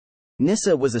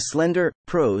Nyssa was a slender,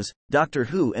 prose, Doctor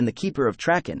Who and the Keeper of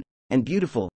Traken, and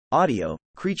beautiful, audio,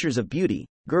 creatures of beauty,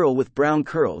 girl with brown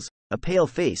curls, a pale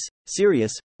face,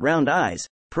 serious, round eyes,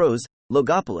 prose,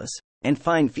 Logopolis, and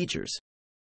fine features.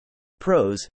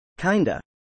 Prose, kinda.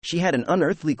 She had an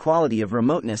unearthly quality of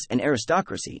remoteness and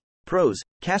aristocracy, prose,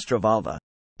 Castrovalva,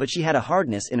 but she had a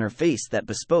hardness in her face that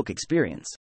bespoke experience.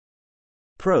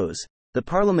 Prose, the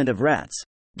Parliament of Rats.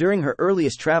 During her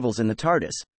earliest travels in the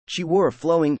TARDIS, she wore a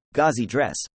flowing, gauzy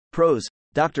dress, prose,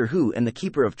 Doctor Who and the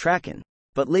Keeper of Traken,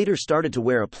 but later started to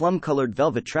wear a plum-colored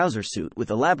velvet trouser suit with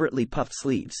elaborately puffed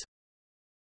sleeves.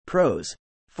 Prose,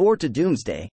 4 to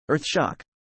Doomsday, Earthshock.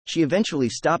 She eventually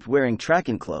stopped wearing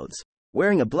Traken clothes,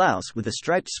 wearing a blouse with a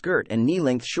striped skirt and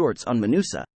knee-length shorts on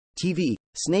Menusa, TV,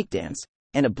 Snake Dance,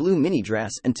 and a blue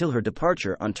mini-dress until her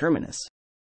departure on Terminus.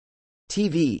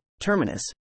 TV, Terminus.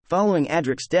 Following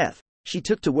Adric's death, she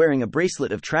took to wearing a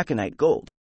bracelet of Trakenite gold.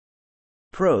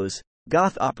 Prose,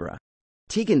 goth opera.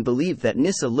 Tegan believed that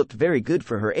Nyssa looked very good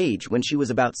for her age when she was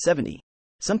about 70,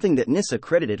 something that Nyssa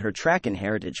credited her Traken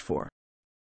heritage for.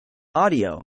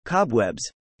 Audio, cobwebs.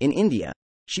 In India,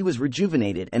 she was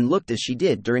rejuvenated and looked as she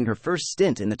did during her first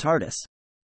stint in the TARDIS.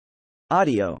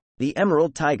 Audio, the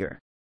Emerald Tiger.